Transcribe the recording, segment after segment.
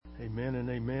Amen and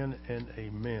amen and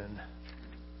amen.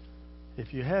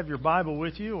 If you have your Bible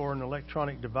with you or an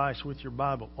electronic device with your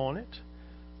Bible on it,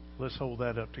 let's hold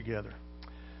that up together.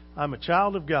 I'm a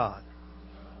child of God.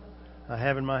 I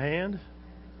have in my hand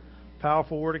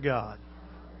powerful Word of God.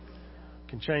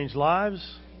 Can change lives,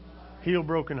 heal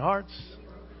broken hearts,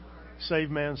 save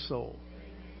man's soul.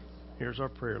 Here's our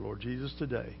prayer, Lord Jesus,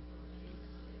 today.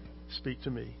 Speak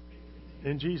to me.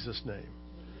 In Jesus' name.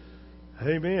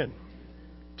 Amen.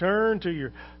 Turn to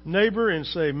your neighbor and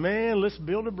say, man, let's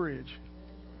build a bridge.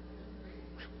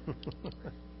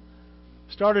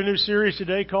 Start a new series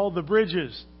today called The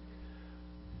Bridges,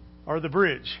 or The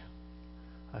Bridge.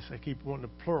 I keep wanting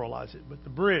to pluralize it, but The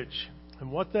Bridge.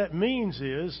 And what that means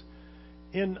is,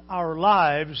 in our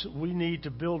lives, we need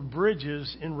to build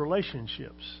bridges in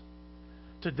relationships.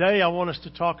 Today, I want us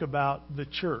to talk about the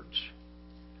church.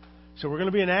 So we're going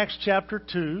to be in Acts chapter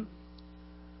 2.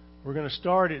 We're going to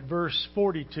start at verse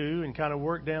 42 and kind of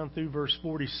work down through verse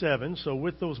 47. So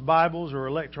with those Bibles or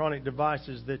electronic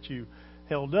devices that you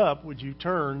held up, would you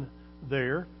turn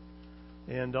there?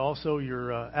 And also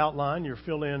your outline, your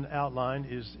fill-in outline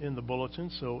is in the bulletin.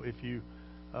 So if you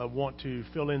want to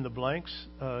fill in the blanks,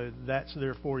 that's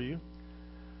there for you.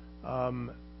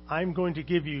 I'm going to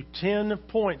give you 10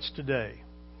 points today.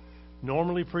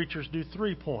 Normally preachers do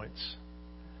 3 points.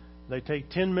 They take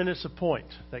 10 minutes a point.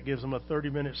 That gives them a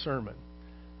 30-minute sermon.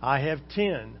 I have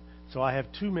 10, so I have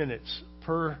 2 minutes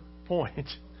per point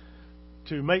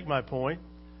to make my point.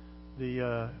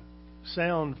 The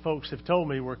sound folks have told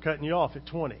me we're cutting you off at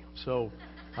 20, so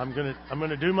I'm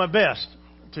gonna do my best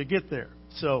to get there.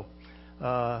 So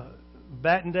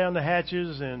batten down the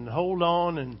hatches and hold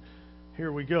on, and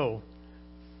here we go.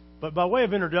 But by way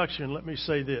of introduction, let me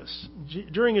say this.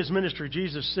 During his ministry,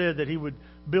 Jesus said that he would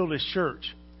build his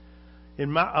church.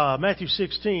 In Matthew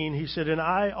 16, he said, "And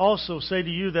I also say to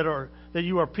you that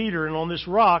you are Peter, and on this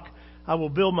rock I will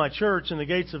build my church, and the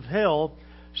gates of hell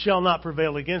shall not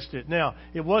prevail against it." Now,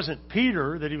 it wasn't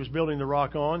Peter that he was building the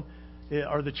rock on,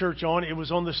 or the church on. It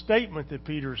was on the statement that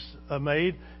Peter's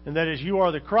made, and that is, "You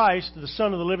are the Christ, the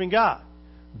Son of the living God."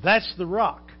 That's the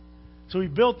rock. So he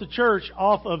built the church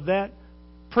off of that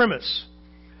premise.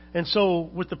 And so,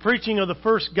 with the preaching of the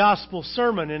first gospel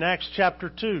sermon in Acts chapter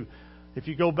 2, if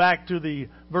you go back to the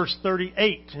verse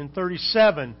 38 and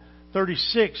 37,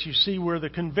 36, you see where the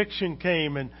conviction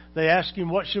came, and they asked him,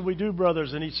 "What should we do,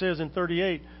 brothers?" And he says in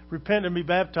 38, "Repent and be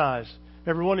baptized,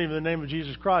 every one of you in the name of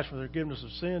Jesus Christ for the forgiveness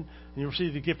of sin, and you'll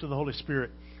receive the gift of the Holy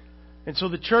Spirit." And so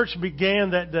the church began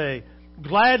that day.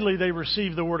 Gladly they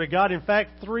received the Word of God. In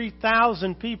fact,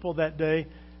 3,000 people that day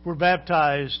were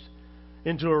baptized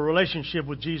into a relationship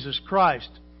with Jesus Christ.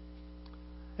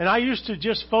 And I used to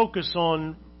just focus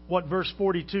on what verse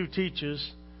 42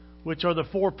 teaches, which are the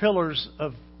 4 pillars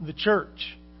of the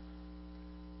church.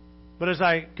 But as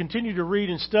I continue to read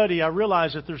and study, I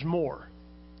realize that there's more.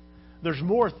 There's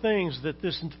more things that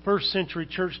this first century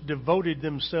church devoted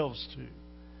themselves to.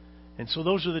 And so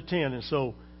those are the 10. And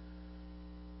so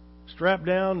strap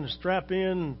down and strap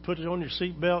in and put it on your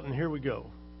seatbelt, and here we go.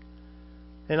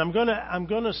 And I'm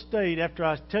gonna state, after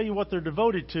I tell you what they're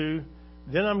devoted to,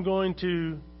 then I'm going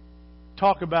to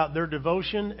talk about their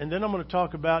devotion, and then I'm going to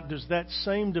talk about, does that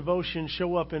same devotion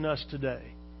show up in us today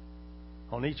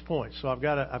on each point. So I've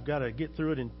got to get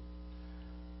through it in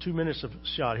 2 minutes of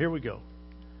shot. Here we go.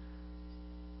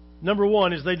 Number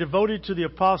 1 is they devoted to the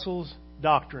apostles'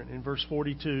 doctrine in verse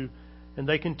 42, and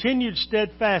they continued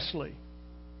steadfastly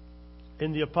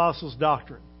in the apostles'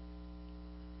 doctrine.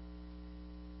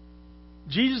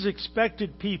 Jesus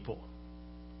expected people.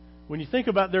 When you think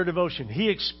about their devotion, He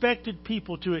expected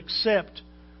people to accept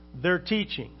their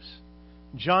teachings.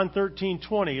 John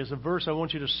 13:20 is a verse I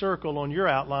want you to circle on your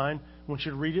outline. I want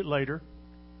you to read it later.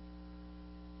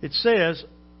 It says,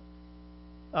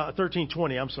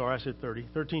 13:20, I'm sorry, I said 30.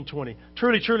 13:20.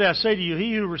 "Truly, truly, I say to you,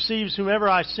 he who receives whomever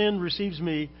I send receives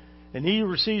me, and he who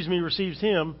receives me receives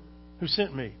him who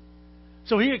sent me."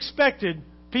 So He expected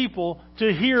people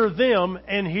to hear them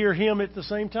and hear Him at the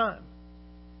same time.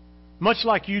 Much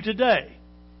like you today.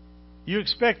 You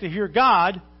expect to hear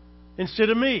God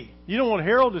instead of me. You don't want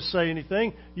Harold to say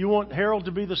anything. You want Harold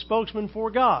to be the spokesman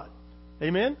for God.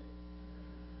 Amen?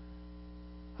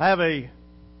 I have a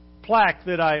plaque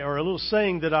or a little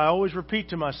saying that I always repeat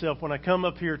to myself when I come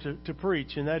up here to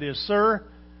preach, and that is, "Sir,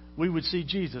 we would see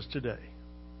Jesus today."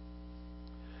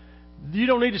 You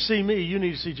don't need to see me, you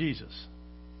need to see Jesus.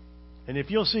 And if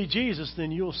you'll see Jesus,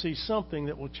 then you'll see something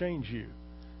that will change you,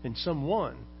 and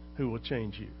someone who will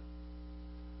change you.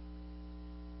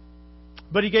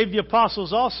 But He gave the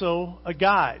apostles also a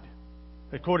guide,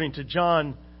 according to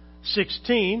John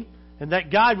 16, and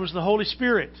that guide was the Holy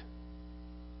Spirit.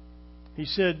 He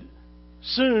said,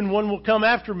 soon one will come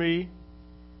after me,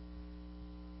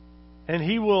 and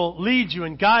he will lead you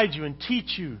and guide you and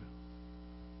teach you.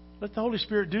 Let the Holy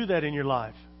Spirit do that in your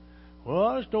life. Well,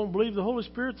 I just don't believe the Holy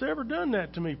Spirit's ever done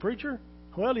that to me, preacher.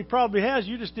 Well, He probably has.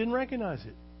 You just didn't recognize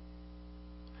it.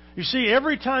 You see,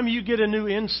 every time you get a new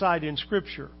insight in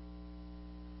Scripture,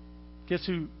 guess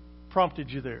who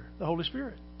prompted you there? The Holy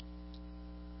Spirit.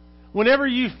 Whenever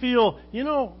you feel,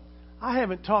 I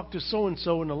haven't talked to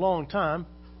so-and-so in a long time,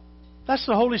 that's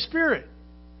the Holy Spirit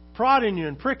prodding you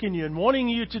and pricking you and wanting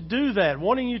you to do that,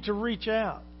 wanting you to reach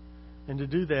out and to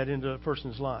do that into a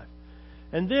person's life.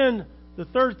 And then the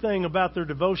third thing about their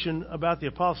devotion about the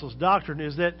apostles' doctrine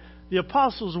is that the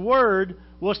apostles' word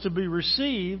was to be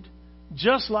received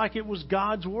just like it was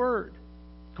God's word,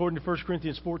 according to 1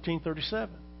 Corinthians 14:37.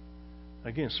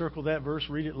 Again, circle that verse,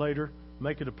 read it later,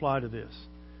 make it apply to this.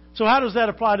 So how does that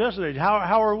apply to us today?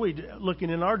 How are we looking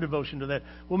in our devotion to that?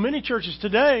 Well, many churches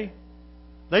today,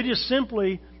 they just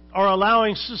simply are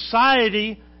allowing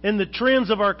society and the trends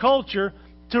of our culture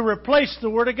to replace the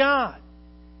Word of God.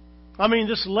 I mean,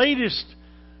 this latest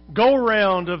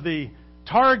go-around of the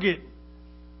Target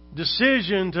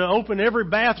decision to open every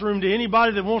bathroom to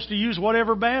anybody that wants to use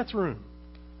whatever bathroom.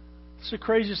 It's the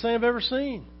craziest thing I've ever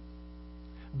seen.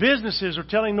 Businesses are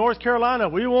telling North Carolina,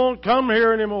 we won't come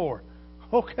here anymore.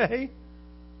 Okay.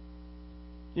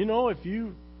 If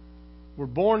you were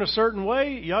born a certain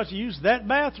way, you ought to use that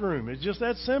bathroom. It's just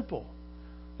that simple.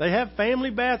 They have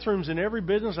family bathrooms in every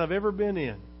business I've ever been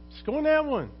in. Just go in that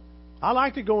one. I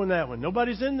like to go in that one.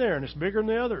 Nobody's in there, and it's bigger than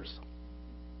the others.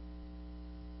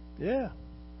 Yeah.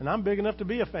 And I'm big enough to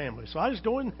be a family, so I just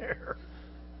go in there.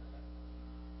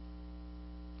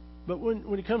 But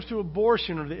when it comes to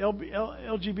abortion or the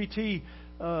LGBT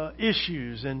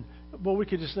issues, and we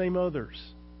could just name others.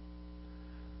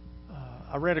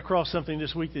 I read across something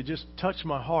this week that just touched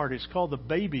my heart. It's called the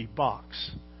baby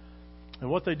box.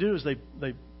 And what they do is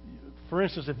they for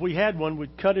instance, if we had one,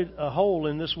 we'd cut a hole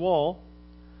in this wall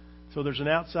so there's an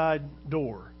outside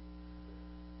door.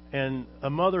 And a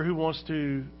mother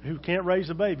who can't raise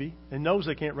a baby and knows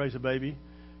they can't raise a baby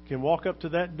can walk up to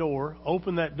that door,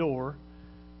 open that door,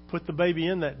 put the baby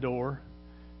in that door,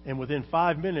 and within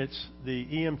 5 minutes the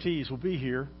EMTs will be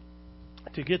here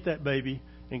to get that baby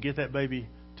and get that baby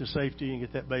to safety and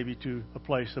get that baby to a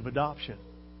place of adoption.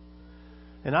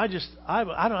 And I'm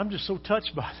just so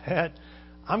touched by that.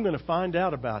 I'm going to find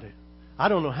out about it. I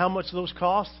don't know how much those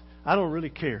cost. I don't really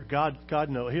care. God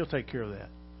knows. He'll take care of that.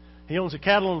 He owns the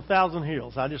cattle on 1,000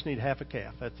 hills. I just need half a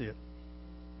calf. That's it.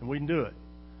 And we can do it.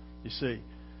 You see.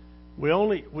 We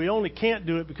only can't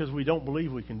do it because we don't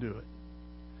believe we can do it.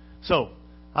 So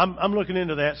I'm looking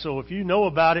into that. So if you know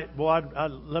about it,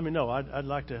 let me know. I'd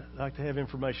like to have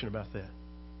information about that.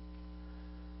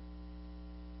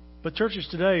 But churches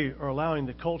today are allowing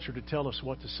the culture to tell us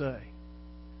what to say.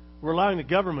 We're allowing the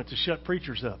government to shut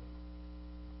preachers up.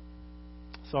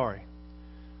 Sorry.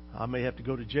 I may have to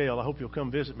go to jail. I hope you'll come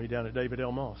visit me down at David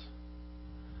L. Moss.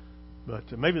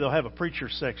 But maybe they'll have a preacher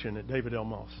section at David L.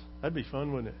 Moss. That'd be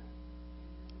fun, wouldn't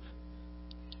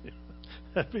it?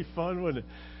 That'd be fun, wouldn't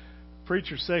it?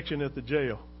 Preacher section at the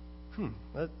jail.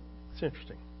 That's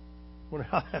interesting. Wonder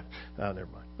how that... never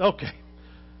mind. Okay.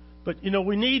 But,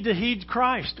 we need to heed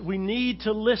Christ. We need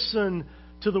to listen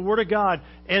to the Word of God.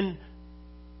 And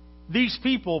these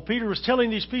people, Peter was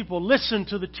telling these people, listen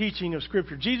to the teaching of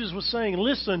Scripture. Jesus was saying,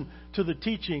 listen to the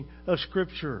teaching of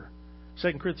Scripture.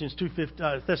 2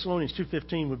 Thessalonians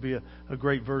 2:15 would be a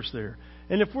great verse there.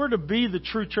 And if we're to be the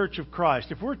true church of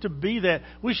Christ, if we're to be that,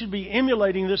 we should be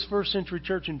emulating this first century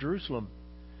church in Jerusalem.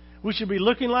 We should be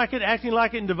looking like it, acting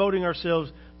like it, and devoting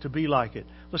ourselves to be like it.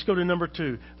 Let's go to number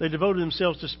 2. They devoted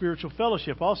themselves to spiritual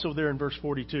fellowship. Also there in verse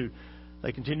 42.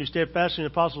 They continue steadfast in the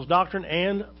apostles' doctrine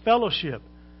and fellowship.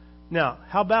 Now,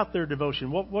 how about their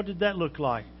devotion? What did that look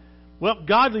like? Well,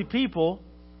 godly people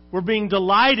were being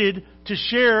delighted to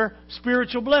share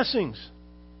spiritual blessings.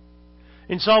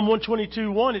 In Psalm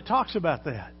 122:1, it talks about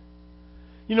that.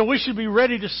 We should be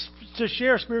ready to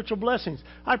share spiritual blessings.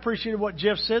 I appreciated what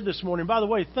Jeff said this morning. By the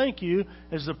way, thank you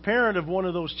as the parent of one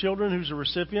of those children who's a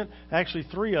recipient. Actually,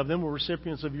 3 of them were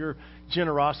recipients of your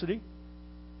generosity.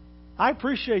 I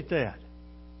appreciate that.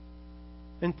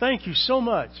 And thank you so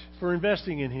much for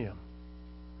investing in him.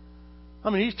 I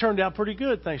mean, he's turned out pretty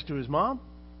good thanks to his mom.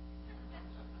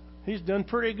 He's done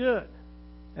pretty good.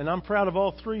 And I'm proud of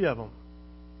all 3 of them.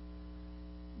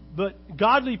 But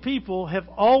godly people have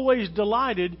always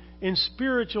delighted in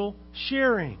spiritual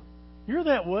sharing. You're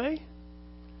that way.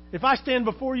 If I stand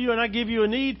before you and I give you a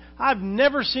need, I've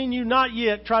never seen you not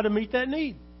yet try to meet that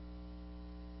need.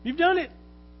 You've done it.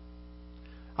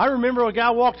 I remember a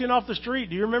guy walked in off the street.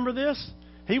 Do you remember this?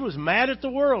 He was mad at the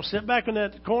world. Sit back in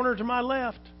that corner to my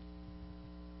left.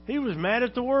 He was mad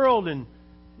at the world and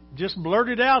just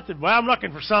blurted out that, well, I'm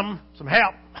looking for some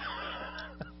help.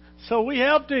 So we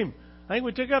helped him. I think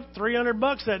we took up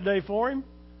 $300 that day for him.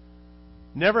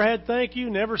 Never had thank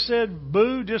you, never said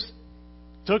boo, just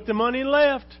took the money and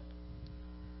left.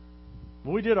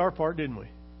 Well, we did our part, didn't we?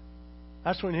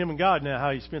 That's between him and God now,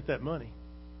 how he spent that money.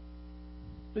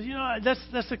 But you know,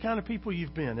 that's the kind of people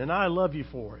you've been, and I love you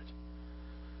for it.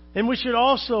 And we should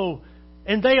also,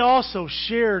 and they also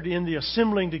shared in the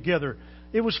assembling together.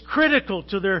 It was critical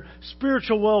to their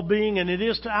spiritual well-being, and it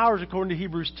is to ours according to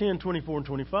Hebrews 10, 24 and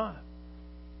 25.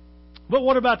 But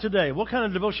what about today? What kind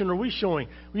of devotion are we showing?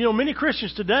 You know, many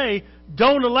Christians today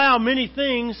don't allow many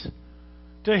things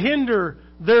to hinder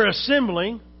their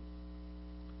assembling,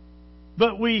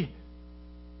 but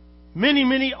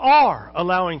many are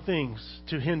allowing things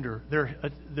to hinder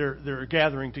their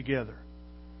gathering together.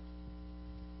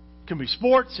 It can be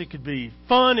sports, it could be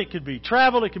fun, it could be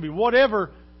travel, it could be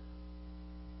whatever.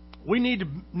 We need to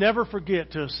never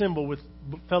forget to assemble with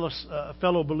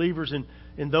fellow believers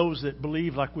and those that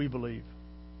believe like we believe.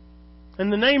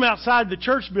 And the name outside the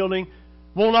church building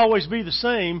won't always be the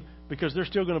same because they're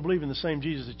still going to believe in the same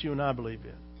Jesus that you and I believe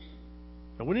in.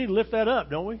 But we need to lift that up,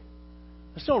 don't we?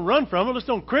 Let's don't run from it. Let's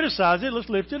don't criticize it. Let's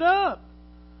lift it up.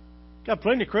 Got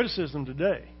plenty of criticism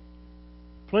today.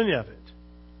 Plenty of it.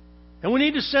 And we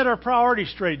need to set our priorities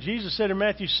straight. Jesus said in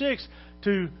Matthew 6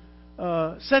 to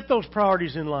set those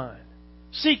priorities in line.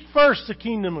 Seek first the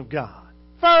kingdom of God.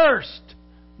 First.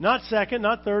 Not second,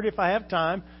 not third if I have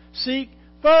time. Seek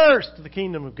first the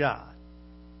kingdom of God.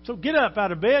 So get up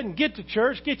out of bed and get to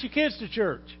church. Get your kids to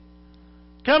church.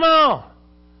 Come on.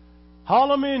 Haul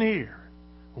them in here.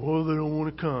 Well, they don't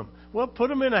want to come. Well, put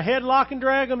them in a headlock and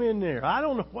drag them in there. I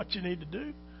don't know what you need to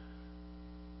do.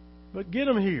 But get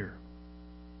them here.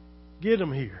 Get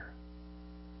them here.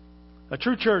 A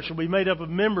true church will be made up of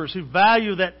members who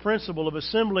value that principle of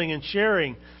assembling and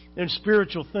sharing in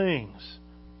spiritual things.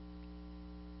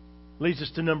 Leads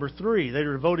us to number 3. They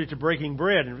are devoted to breaking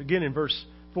bread. And again in verse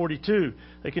 42,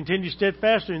 they continue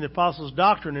steadfastly in the apostles'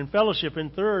 doctrine and fellowship.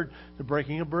 And third, the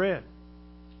breaking of bread.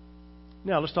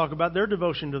 Now let's talk about their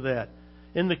devotion to that.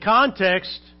 In the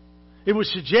context, it would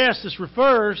suggest this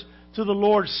refers to the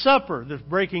Lord's Supper, the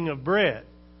breaking of bread.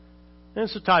 And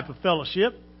it's a type of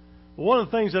fellowship. But one of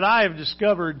the things that I have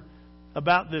discovered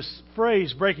about this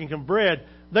phrase, breaking of bread,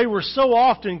 they were so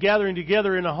often gathering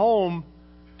together in a home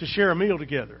to share a meal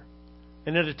together.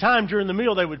 And at a time during the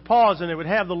meal, they would pause and they would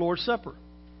have the Lord's Supper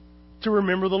to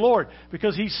remember the Lord.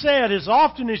 Because He said, as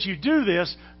often as you do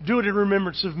this, do it in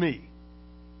remembrance of me.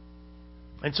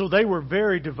 And so they were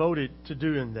very devoted to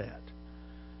doing that.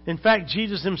 In fact,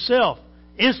 Jesus Himself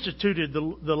instituted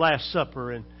the Last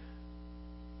Supper. And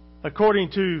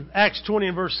according to Acts 20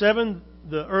 and verse 7,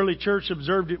 the early church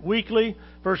observed it weekly.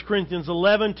 1 Corinthians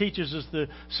 11 teaches us the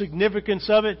significance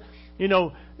of it. You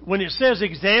know, when it says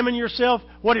examine yourself,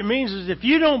 what it means is if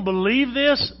you don't believe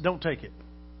this, don't take it.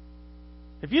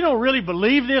 If you don't really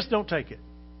believe this, don't take it.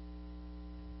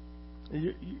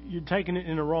 You're taking it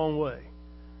in the wrong way.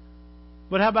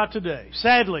 But how about today?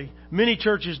 Sadly, many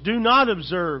churches do not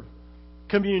observe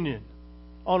communion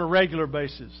on a regular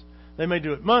basis. They may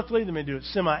do it monthly, they may do it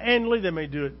semi-annually, they may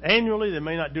do it annually, they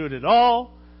may not do it at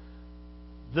all.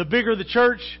 The bigger the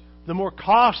church, the more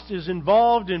cost is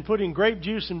involved in putting grape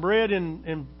juice and bread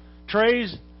in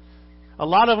trays. A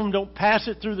lot of them don't pass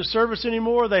it through the service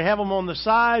anymore. They have them on the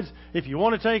sides. If you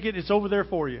want to take it, it's over there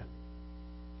for you.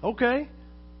 Okay.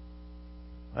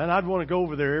 And I'd want to go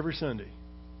over there every Sunday.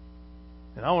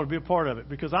 And I want to be a part of it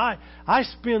because I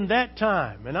spend that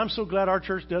time, and I'm so glad our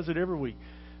church does it every week.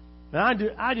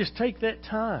 And I just take that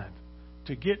time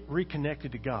to get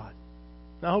reconnected to God.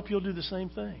 And I hope you'll do the same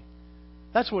thing.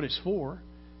 That's what it's for.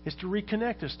 It's to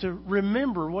reconnect us, to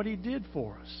remember what He did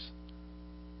for us.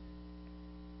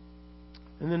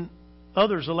 And then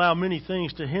others allow many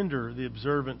things to hinder the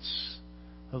observance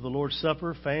of the Lord's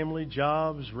Supper, family,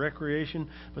 jobs, recreation.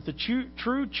 But the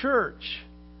true church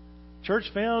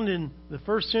found in the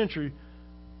first century,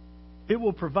 it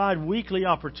will provide weekly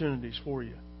opportunities for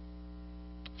you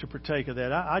to partake of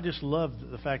that. I just love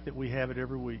the fact that we have it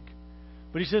every week.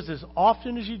 But He says, as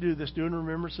often as you do this, do in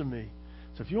remembrance of me.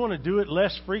 So if you want to do it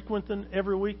less frequent than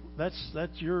every week, that's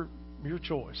your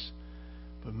choice.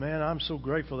 But man, I'm so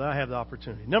grateful that I have the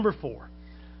opportunity. Number 4,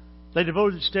 they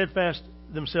devoted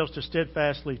themselves to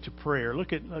steadfastly to prayer.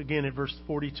 Look at again at verse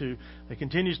 42. They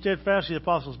continue steadfastly the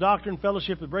apostles' doctrine,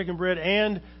 fellowship, the breaking bread,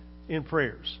 and in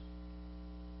prayers.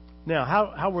 Now,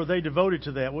 how were they devoted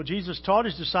to that? Well, Jesus taught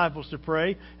His disciples to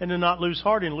pray and to not lose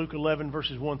heart in Luke 11,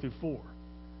 verses 1 through 4.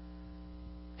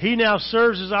 He now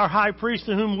serves as our high priest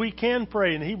to whom we can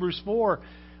pray. In Hebrews 4,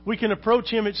 we can approach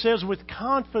Him, it says, with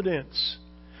confidence.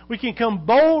 We can come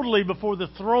boldly before the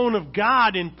throne of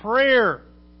God in prayer.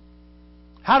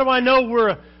 How do I know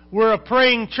we're a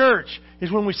praying church?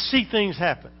 Is when we see things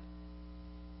happen.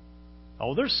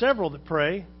 Oh, there's several that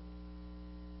pray.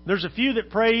 There's a few that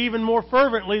pray even more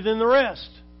fervently than the rest.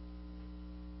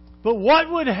 But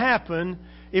what would happen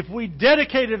if we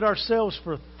dedicated ourselves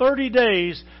for 30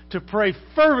 days to pray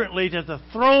fervently to the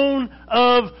throne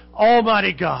of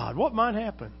Almighty God? What might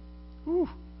happen? Whew.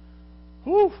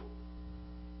 Whew.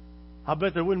 I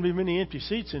bet there wouldn't be many empty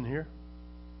seats in here.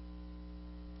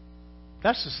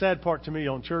 That's the sad part to me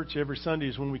on church every Sunday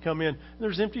is when we come in,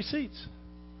 there's empty seats.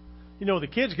 You know, the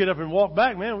kids get up and walk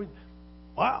back, man.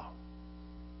 Wow.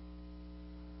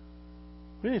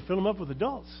 We didn't fill them up with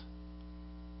adults.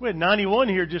 We had 91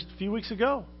 here just a few weeks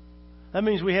ago. That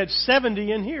means we had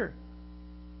 70 in here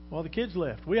while the kids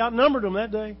left. We outnumbered them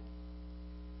that day.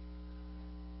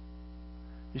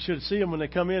 You should see them when they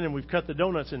come in and we've cut the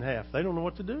donuts in half. They don't know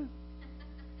what to do.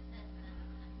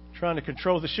 Trying to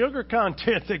control the sugar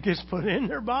content that gets put in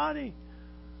their body.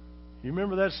 You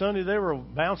remember that Sunday they were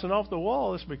bouncing off the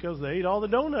wall? It's because they ate all the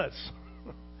donuts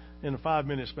in a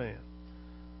 5-minute span.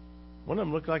 One of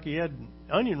them looked like he had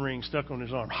onion rings stuck on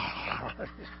his arm.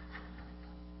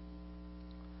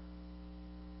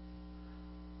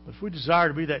 But if we desire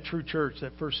to be that true church,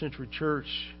 that first century church,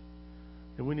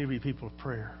 then we need to be people of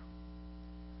prayer.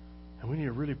 And we need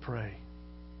to really pray.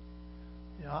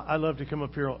 I love to come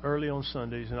up here early on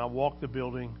Sundays and I walk the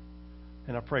building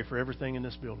and I pray for everything in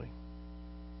this building.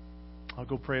 I'll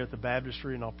go pray at the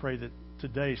baptistry and I'll pray that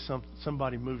today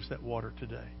somebody moves that water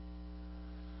today.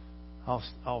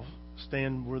 I'll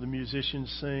stand where the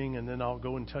musicians sing and then I'll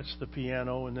go and touch the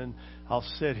piano and then I'll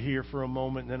sit here for a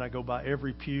moment and then I go by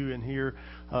every pew in here,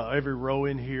 every row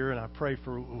in here, and I pray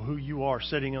for who you are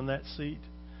sitting on that seat.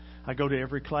 I go to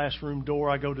every classroom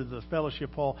door. I go to the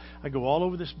fellowship hall. I go all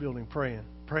over this building praying.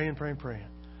 You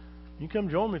can come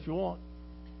join me if you want.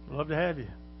 I'd love to have you.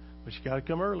 But you got to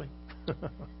come early.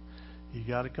 You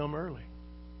got to come early.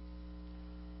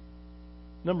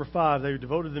 Number 5, they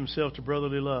devoted themselves to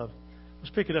brotherly love.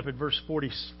 Let's pick it up at verse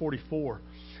 44.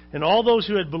 And all those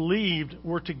who had believed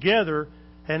were together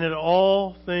and had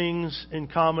all things in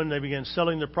common. They began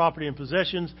selling their property and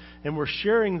possessions and were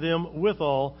sharing them with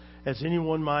all as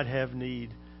anyone might have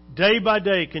need. Day by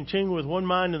day, continuing with one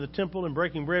mind in the temple and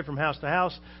breaking bread from house to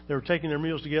house, they were taking their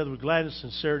meals together with gladness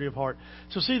and sincerity of heart.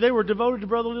 So see, they were devoted to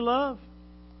brotherly love.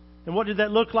 And what did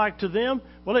that look like to them?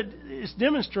 Well, it's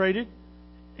demonstrated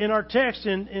in our text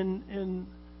in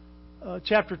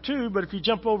chapter 2, but if you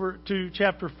jump over to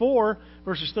chapter 4,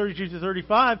 verses 32 to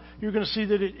 35, you're going to see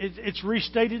that it's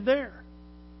restated there.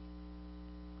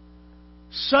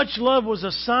 Such love was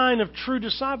a sign of true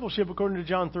discipleship, according to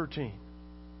John 13.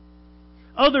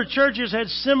 Other churches had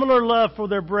similar love for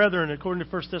their brethren, according to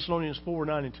 1 Thessalonians 4,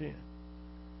 9 and 10.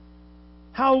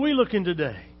 How are we looking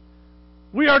today?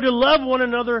 We are to love one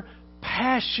another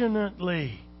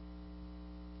passionately,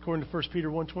 according to 1 Peter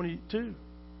 1:22.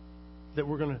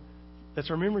 That's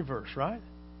our memory verse, right?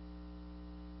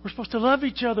 We're supposed to love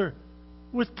each other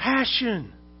with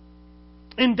passion.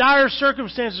 In dire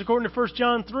circumstances, according to 1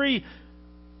 John 3,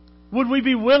 would we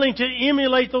be willing to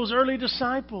emulate those early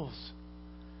disciples?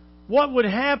 What would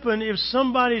happen if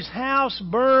somebody's house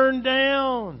burned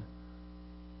down?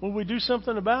 Will we do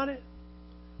something about it?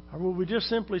 Or will we just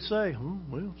simply say,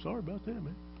 well, sorry about that,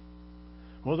 man.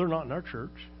 Well, they're not in our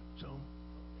church, so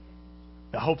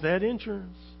I hope they had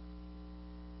insurance.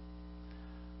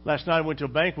 Last night I went to a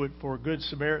banquet for Good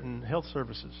Samaritan Health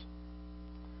Services.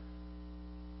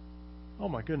 Oh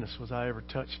my goodness, was I ever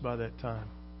touched by that time.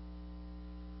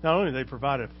 Not only did they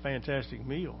provide a fantastic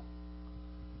meal,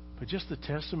 but just the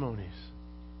testimonies.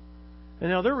 And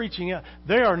now they're reaching out.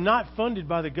 They are not funded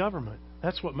by the government.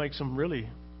 That's what makes them really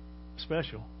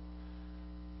special.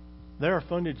 They are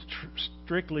funded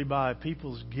strictly by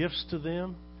people's gifts to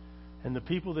them. And the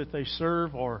people that they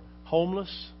serve are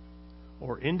homeless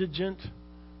or indigent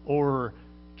or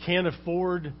can't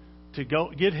afford to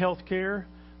go get health care.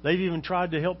 They've even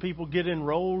tried to help people get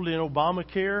enrolled in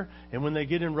Obamacare. And when they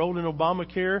get enrolled in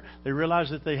Obamacare, they realize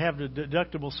that they have the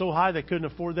deductible so high they couldn't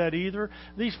afford that either.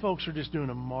 These folks are just doing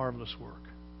a marvelous work.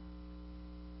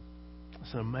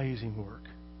 It's an amazing work.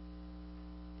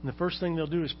 And the first thing they'll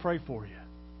do is pray for you.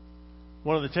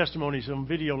 One of the testimonies on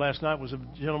video last night was a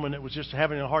gentleman that was just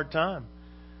having a hard time.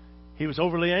 He was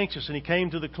overly anxious, and he came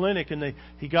to the clinic, and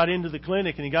he got into the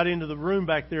clinic, and he got into the room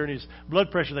back there, and his blood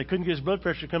pressure, they couldn't get his blood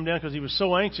pressure to come down because he was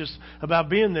so anxious about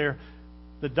being there.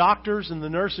 The doctors and the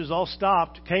nurses all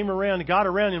stopped, came around, and got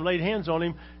around him, laid hands on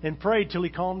him, and prayed till he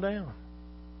calmed down.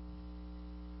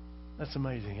 That's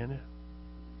amazing, isn't it?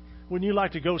 Wouldn't you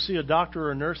like to go see a doctor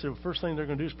or a nurse, and the first thing they're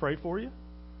going to do is pray for you?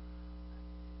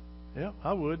 Yeah,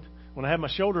 I would. When I had my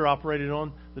shoulder operated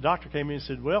on, the doctor came in and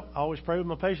said, well, I always pray with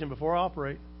my patient before I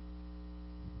operate.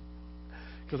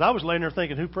 Because I was laying there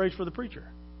thinking, who prays for the preacher?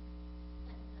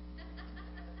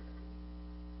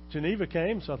 Geneva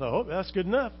came, so I thought, oh, that's good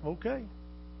enough. Okay.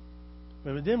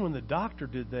 But then when the doctor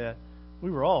did that,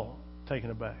 we were all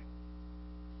taken aback.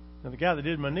 Now, the guy that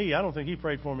did my knee, I don't think he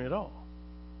prayed for me at all.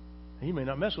 He may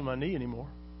not mess with my knee anymore.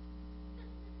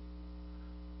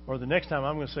 Or the next time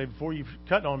I'm going to say, before you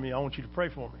cut on me, I want you to pray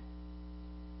for me.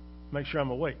 Make sure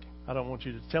I'm awake. I don't want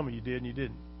you to tell me you did and you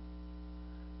didn't.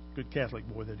 Good Catholic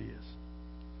boy that he is.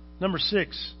 Number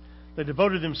 6, they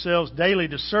devoted themselves daily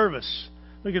to service.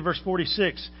 Look at verse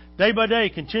 46. Day by day,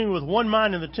 continuing with one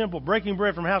mind in the temple, breaking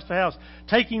bread from house to house,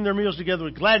 taking their meals together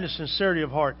with gladness and sincerity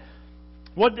of heart.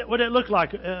 What did that look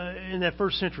like in that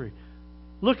first century?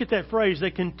 Look at that phrase.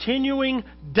 They continuing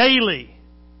daily.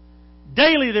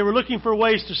 Daily they were looking for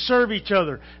ways to serve each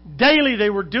other. Daily they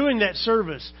were doing that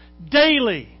service.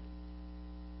 Daily.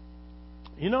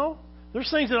 You know, there's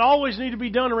things that always need to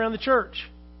be done around the church.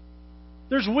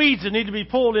 There's weeds that need to be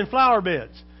pulled in flower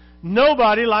beds.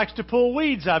 Nobody likes to pull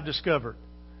weeds, I've discovered.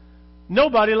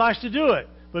 Nobody likes to do it.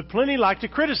 But plenty like to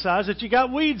criticize that you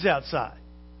got weeds outside.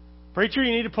 Preacher,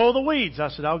 you need to pull the weeds. I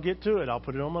said, I'll get to it. I'll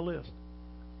put it on my list.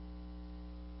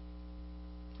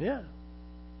 Yeah.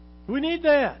 We need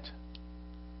that.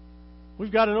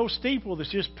 We've got an old steeple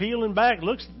that's just peeling back.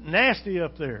 Looks nasty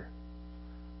up there.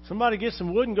 Somebody get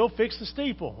some wood and go fix the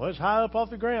steeple. Well, it's high up off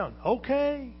the ground.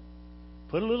 Okay.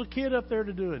 Put a little kid up there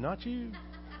to do it, not you.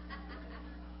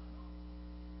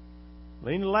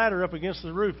 Lean the ladder up against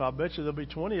the roof. I'll bet you there'll be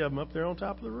 20 of them up there on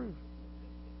top of the roof.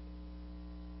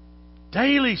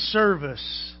 Daily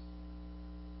service.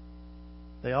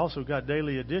 They also got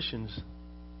daily additions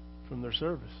from their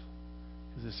service.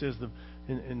 Because it says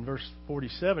in verse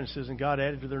 47, it says, and God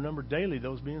added to their number daily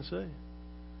those being saved.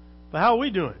 But how are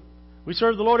we doing? We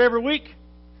serve the Lord every week?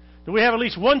 Do we have at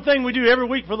least one thing we do every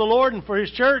week for the Lord and for His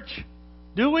church?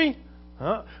 Do we?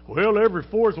 Huh? Well, every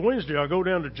fourth Wednesday I go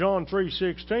down to John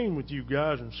 3:16 with you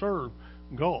guys and serve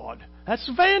God. That's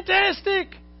fantastic.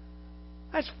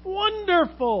 That's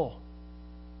wonderful.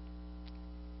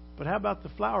 But how about the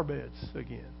flower beds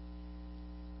again?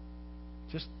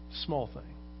 Just a small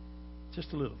thing.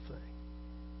 Just a little thing.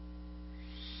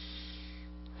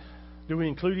 Do we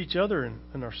include each other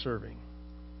in our serving?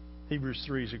 Hebrews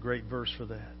 3 is a great verse for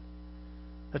that.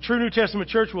 A true New Testament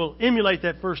church will emulate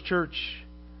that first church,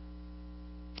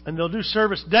 and they'll do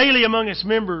service daily among its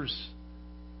members.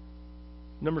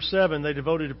 Number 7, they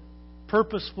devoted to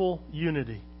purposeful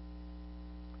unity.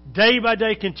 Day by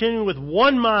day, continuing with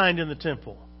one mind in the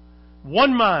temple.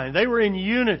 One mind. They were in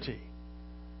unity.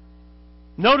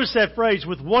 Notice that phrase,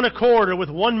 with one accord or with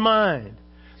one mind.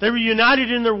 They were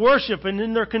united in their worship and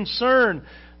in their concern.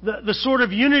 The sort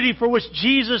of unity for which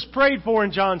Jesus prayed for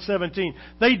in John 17.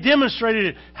 They demonstrated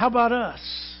it. How about us?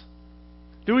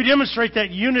 Do we demonstrate that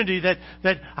unity that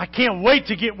I can't wait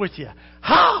to get with you?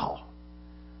 How?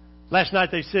 Last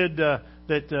night they said that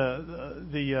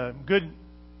the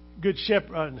Good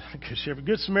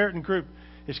Samaritan group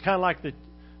is kind of like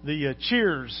the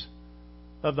Cheers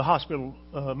of the hospital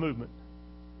movement.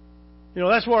 You know,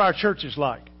 that's what our church is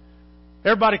like.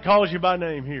 Everybody calls you by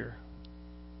name here.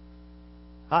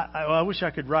 I wish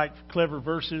I could write clever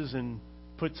verses and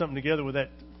put something together with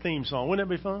that theme song. Wouldn't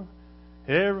that be fun?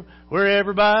 Where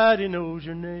everybody knows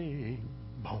your name.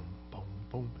 Boom, boom,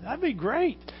 boom. That'd be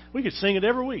great. We could sing it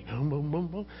every week. Boom, boom, boom,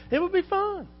 boom. It would be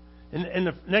fun. And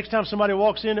the next time somebody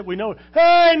walks in that we know,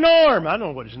 hey, Norm. I don't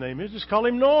know what his name is. Just call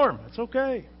him Norm. That's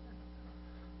okay.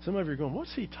 Some of you are going,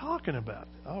 what's he talking about?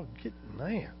 Oh,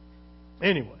 man.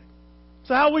 Anyway.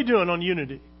 So how are we doing on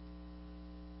unity?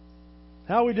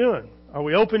 How are we doing? Are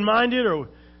we open-minded, or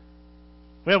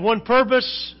we have one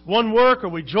purpose, one work? Are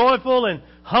we joyful and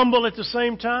humble at the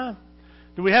same time?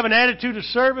 Do we have an attitude of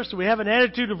service? Do we have an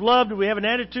attitude of love? Do we have an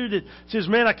attitude that says,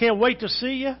 man, I can't wait to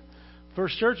see you?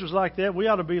 First church was like that. We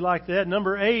ought to be like that.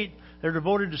 Number 8, they're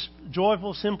devoted to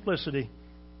joyful simplicity.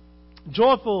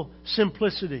 Joyful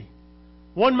simplicity.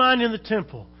 One mind in the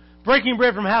temple. Breaking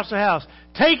bread from house to house.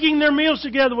 Taking their meals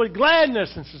together with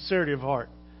gladness and sincerity of heart.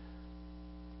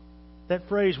 That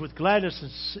phrase, with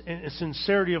gladness and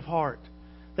sincerity of heart.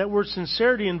 That word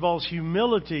sincerity involves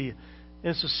humility, and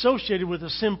it's associated with the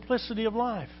simplicity of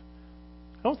life.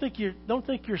 Don't think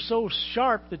you're so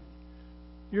sharp that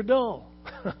you're dull.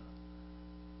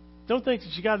 Don't think that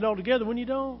you got it all together when you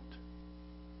don't.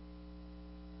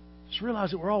 Just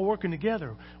realize that we're all working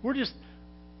together. We're just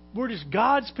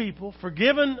God's people,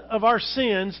 forgiven of our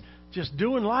sins, just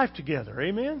doing life together.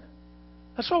 Amen?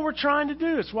 That's what we're trying to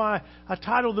do. That's why I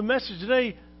titled the message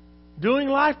today, Doing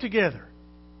Life Together.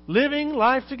 Living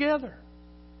life together.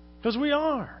 Because we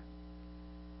are.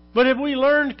 But have we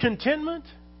learned contentment?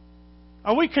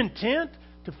 Are we content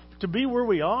to be where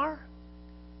we are?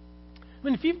 I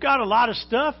mean, if you've got a lot of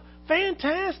stuff,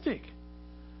 fantastic.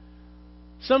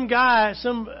 Some guy,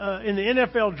 in the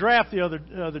NFL draft the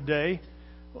other day,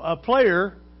 a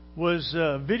player was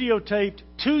videotaped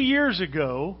 2 years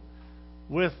ago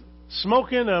with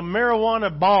smoking a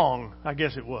marijuana bong, I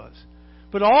guess it was.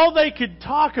 But all they could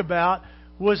talk about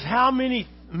was how many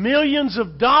millions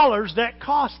of dollars that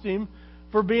cost him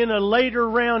for being a later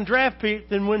round draft pick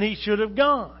than when he should have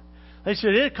gone. They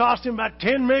said it cost him about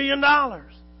 $10 million.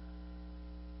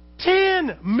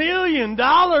 $10 million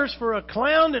for a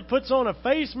clown that puts on a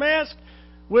face mask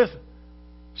with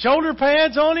shoulder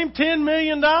pads on him? $10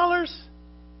 million?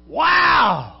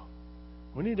 Wow!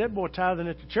 We need that boy tithing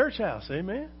at the church house,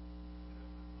 amen?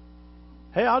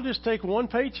 Hey, I'll just take one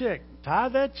paycheck,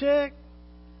 tithe that check,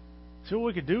 see what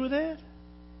we could do with that.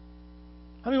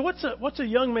 I mean, what's a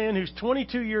young man who's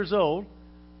 22 years old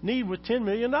need with $10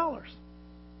 million?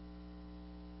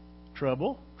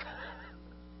 Trouble.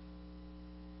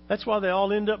 That's why they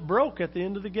all end up broke at the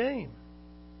end of the game.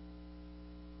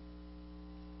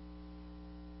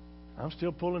 I'm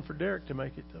still pulling for Derek to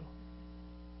make it, though.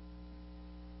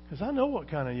 Because I know what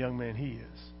kind of young man he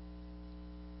is.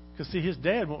 Because, see, his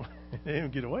dad won't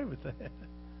even get away with that.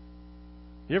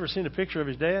 You ever seen a picture of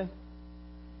his dad?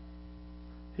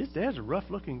 His dad's a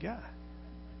rough-looking guy.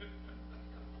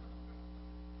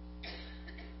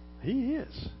 He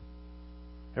is.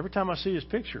 Every time I see his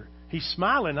picture, he's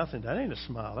smiling. I think, that ain't a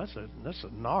smile. That's a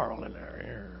gnarl in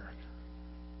there.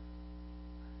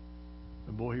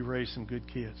 And boy, he raised some good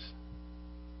kids.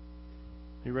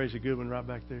 He raised a good one right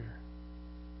back there.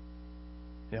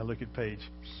 Yeah, look at Paige.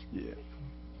 Yeah.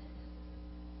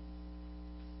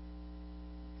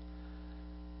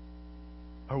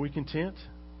 Are we content?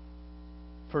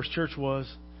 First church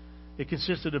was. It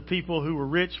consisted of people who were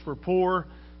rich for poor,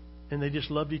 and they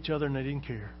just loved each other and they didn't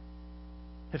care.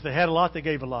 If they had a lot, they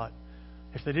gave a lot.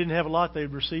 If they didn't have a lot,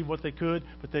 they'd receive what they could,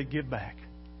 but they'd give back.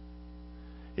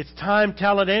 It's time,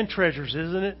 talent, and treasures,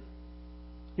 isn't it?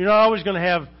 You're not always going to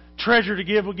have treasure to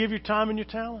give. We'll give your time and your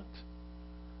talent.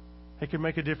 It can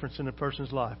make a difference in a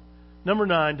person's life. Number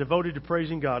 9, devoted to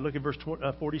praising God. Look at verse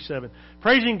 47.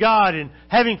 Praising God and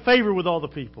having favor with all the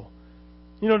people.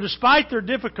 You know, despite their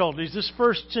difficulties, this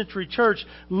first century church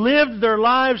lived their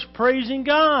lives praising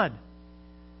God.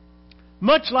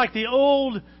 Much like the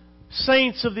old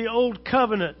saints of the Old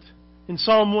Covenant in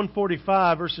Psalm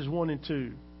 145, verses 1 and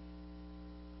 2.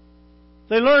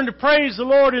 They learned to praise the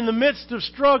Lord in the midst of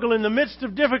struggle, in the midst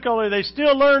of difficulty. They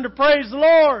still learn to praise the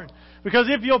Lord. Because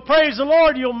if you'll praise the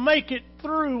Lord, you'll make it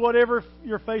through whatever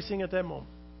you're facing at that moment.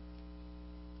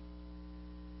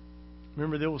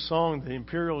 Remember the old song the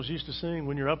Imperials used to sing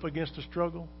when you're up against a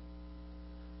struggle?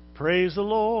 Praise the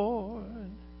Lord.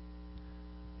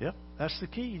 Yep, that's the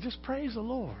key. Just praise the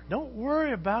Lord. Don't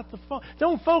worry about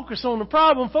don't focus on the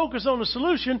problem. Focus on the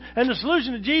solution, and the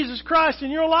solution is Jesus Christ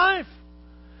in your life.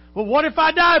 Well, what if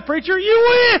I die, preacher?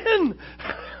 You win!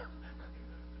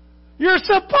 You're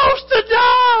supposed to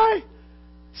die,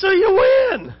 so you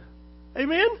win.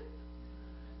 Amen?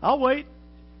 I'll wait.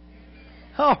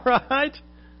 All right.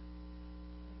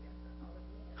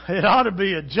 It ought to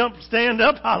be a jump, stand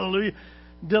up, hallelujah.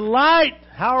 Delight.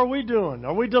 How are we doing?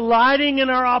 Are we delighting in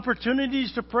our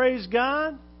opportunities to praise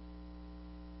God?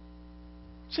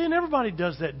 See, and everybody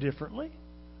does that differently.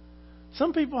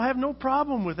 Some people have no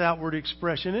problem with outward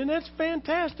expression, and that's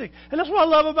fantastic. And that's what I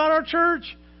love about our church.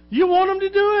 You want them to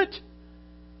do it.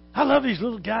 I love these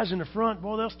little guys in the front.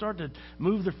 Boy, they'll start to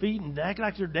move their feet and act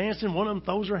like they're dancing. One of them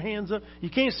throws her hands up. You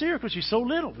can't see her because she's so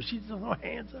little, but she's throwing her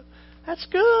hands up. That's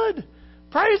good.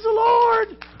 Praise the Lord.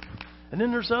 And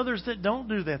then there's others that don't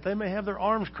do that. They may have their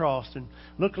arms crossed and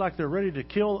look like they're ready to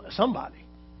kill somebody.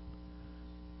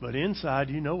 But inside,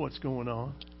 you know what's going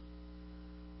on.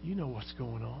 You know what's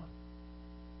going on.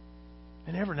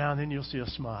 And every now and then you'll see a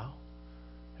smile.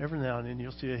 Every now and then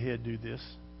you'll see a head do this.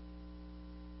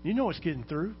 You know it's getting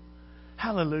through.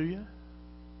 Hallelujah.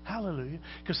 Hallelujah.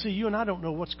 Because see, you and I don't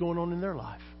know what's going on in their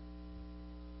life.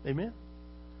 Amen?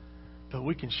 But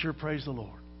we can sure praise the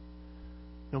Lord.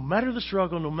 No matter the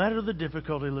struggle, no matter the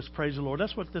difficulty, let's praise the Lord.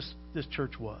 That's what this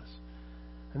church was.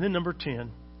 And then number 10.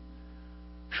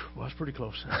 Well, that's pretty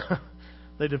close.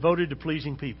 They devoted to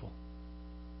pleasing people.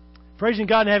 Praising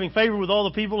God and having favor with all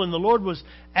the people, and the Lord was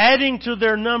adding to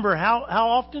their number. How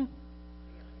often?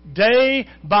 Day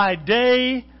by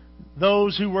day,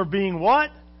 those who were being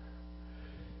what?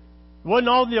 Wasn't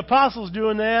all the apostles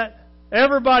doing that?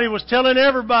 Everybody was telling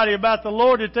everybody about the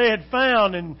Lord that they had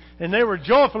found, and they were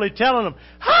joyfully telling them,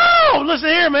 "Oh, listen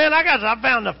here, man! I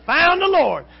found the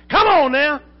Lord. Come on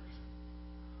now."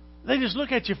 They just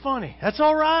look at you funny. That's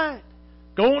all right.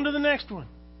 Go on to the next one.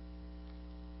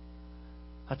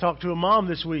 I talked to a mom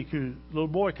this week whose little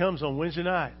boy comes on Wednesday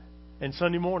night and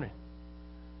Sunday morning.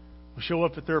 We'll show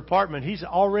up at their apartment. He's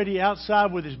already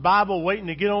outside with his Bible waiting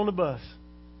to get on the bus.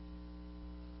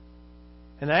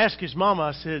 And I asked his mama,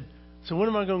 I said, "So when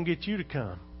am I going to get you to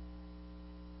come?"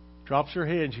 Drops her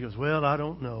head and she goes, "Well, I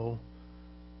don't know.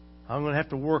 I'm going to have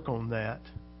to work on that."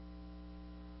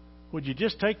 Would you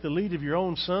just take the lead of your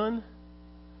own son?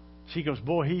 She goes,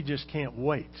 "Boy, he just can't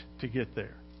wait to get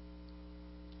there."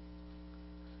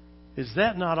 Is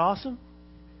that not awesome?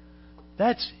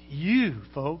 That's you,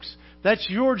 folks. That's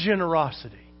your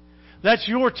generosity. That's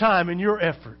your time and your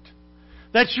effort.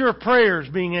 That's your prayers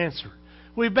being answered.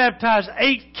 We baptized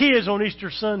 8 kids on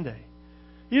Easter Sunday.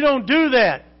 You don't do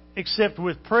that except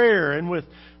with prayer and with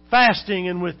fasting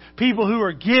and with people who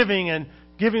are giving and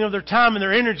giving of their time and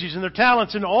their energies and their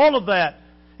talents and all of that,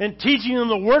 and teaching them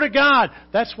the Word of God.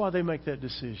 That's why they make that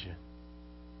decision.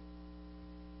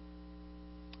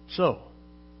 So,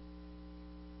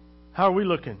 how are we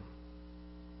looking?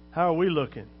 How are we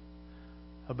looking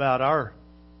about our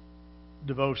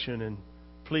devotion and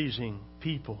pleasing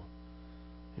people?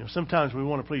 You know, sometimes we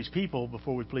want to please people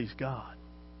before we please God.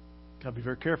 Got to be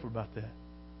very careful about that.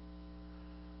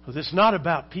 Because it's not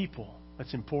about people.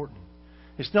 That's important.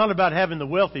 It's not about having the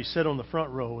wealthy sit on the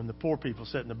front row and the poor people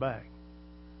sit in the back.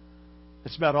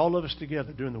 It's about all of us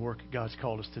together doing the work that God's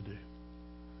called us to do.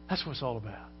 That's what it's all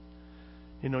about.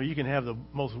 You know, you can have the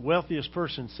most wealthiest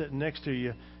person sitting next to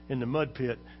you in the mud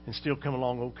pit and still come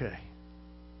along okay.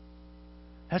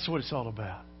 That's what it's all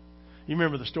about. You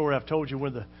remember the story I've told you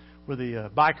where the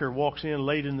biker walks in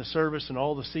late in the service and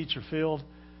all the seats are filled,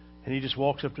 and he just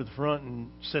walks up to the front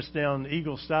and sits down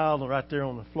eagle style right there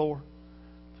on the floor,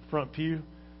 the front pew,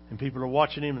 and people are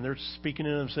watching him and they're speaking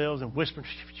to themselves and whispering.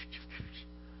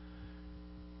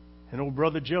 And old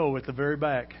Brother Joe at the very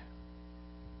back,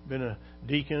 been a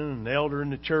deacon and elder in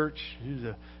the church.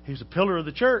 He's a pillar of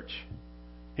the church.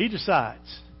 He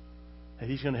decides that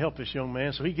he's going to help this young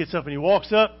man. So he gets up and he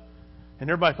walks up, and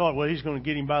everybody thought, well, he's going to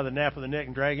get him by the nape of the neck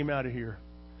and drag him out of here.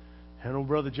 And old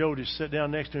Brother Joe just sat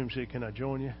down next to him and said, "Can I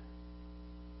join you?"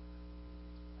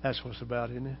 That's what it's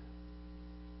about, isn't it?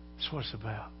 That's what it's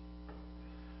about.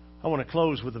 I want to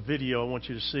close with a video I want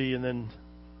you to see, and then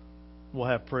we'll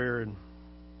have prayer and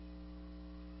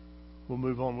we'll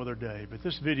move on with our day. But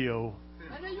this video,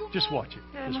 just watch it.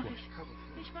 Just watch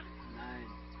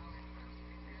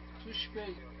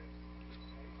it.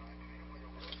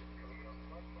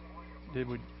 Did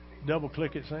we double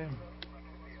click it, Sam?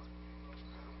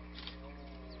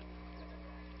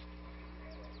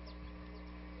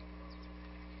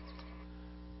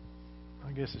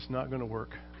 I guess it's not going to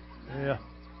work. Yeah.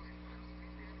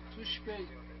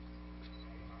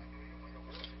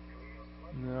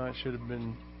 No, it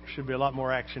should be a lot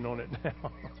more action on it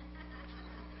now.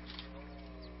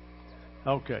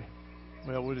 Okay.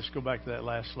 Well, we'll just go back to that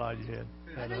last slide you had.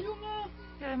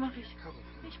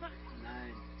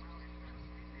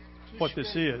 What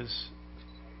this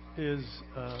is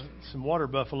some water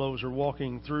buffaloes are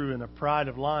walking through, and a pride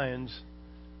of lions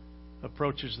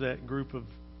approaches that group of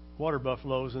water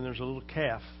buffaloes, and there's a little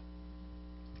calf.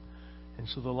 And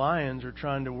so the lions are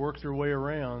trying to work their way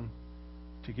around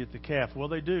to get the calf. Well,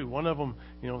 they do. One of them,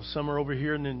 some are over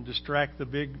here and then distract the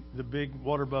big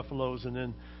water buffaloes, and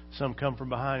then some come from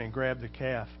behind and grab the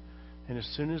calf. And as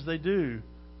soon as they do,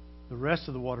 the rest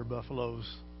of the water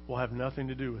buffaloes will have nothing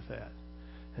to do with that.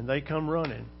 And they come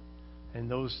running, and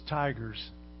those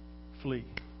tigers flee.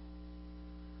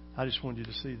 I just wanted you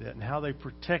to see that, and how they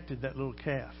protected that little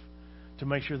calf to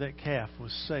make sure that calf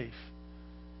was safe.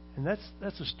 And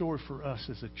that's a story for us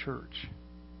as a church.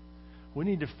 We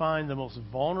need to find the most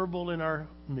vulnerable in our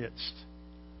midst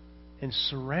and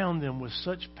surround them with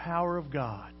such power of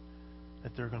God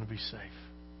that they're going to be safe.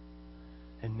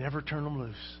 And never turn them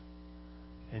loose.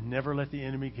 And never let the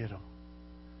enemy get them.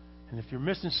 And if you're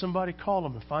missing somebody, call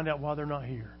them and find out why they're not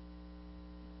here.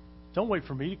 Don't wait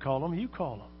for me to call them. You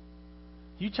call them.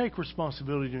 You take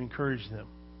responsibility to encourage them.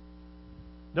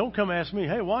 Don't come ask me,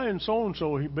 "Hey, why isn't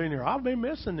so-and-so been here? I've been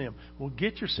missing them." Well,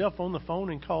 get yourself on the phone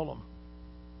and call them.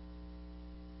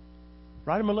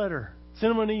 Write them a letter.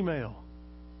 Send them an email.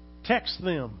 Text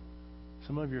them.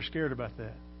 Some of you are scared about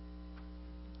that.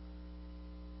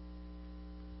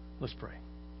 Let's pray.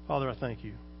 Father, I thank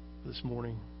you for this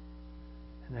morning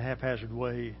in a haphazard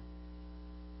way,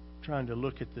 trying to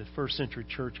look at the first century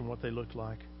church and what they looked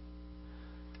like.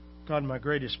 God, my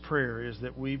greatest prayer is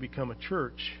that we become a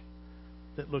church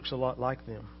that looks a lot like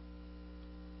them.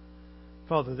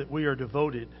 Father, that we are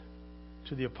devoted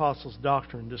to the apostles'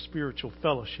 doctrine, to spiritual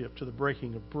fellowship, to the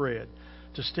breaking of bread,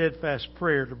 to steadfast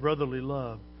prayer, to brotherly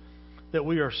love. That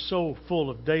we are so full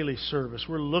of daily service.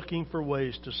 We're looking for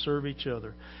ways to serve each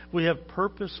other. We have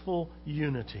purposeful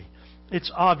unity.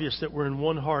 It's obvious that we're in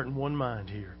one heart and one mind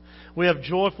here. We have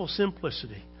joyful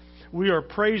simplicity. We are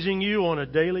praising you on a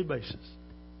daily basis.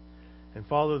 And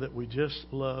Father, that we just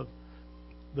love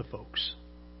the folks.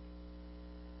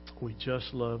 We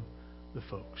just love the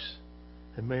folks.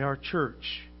 And may our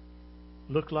church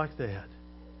look like that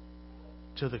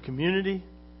to the community,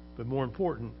 but more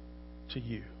important, to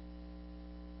you.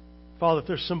 Father, if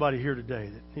there's somebody here today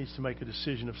that needs to make a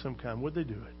decision of some kind, would they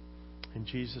do it? In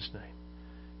Jesus'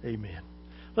 name, amen.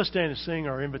 Let's stand and sing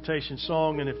our invitation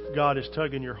song, and if God is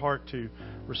tugging your heart to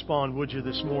respond, would you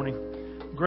this morning?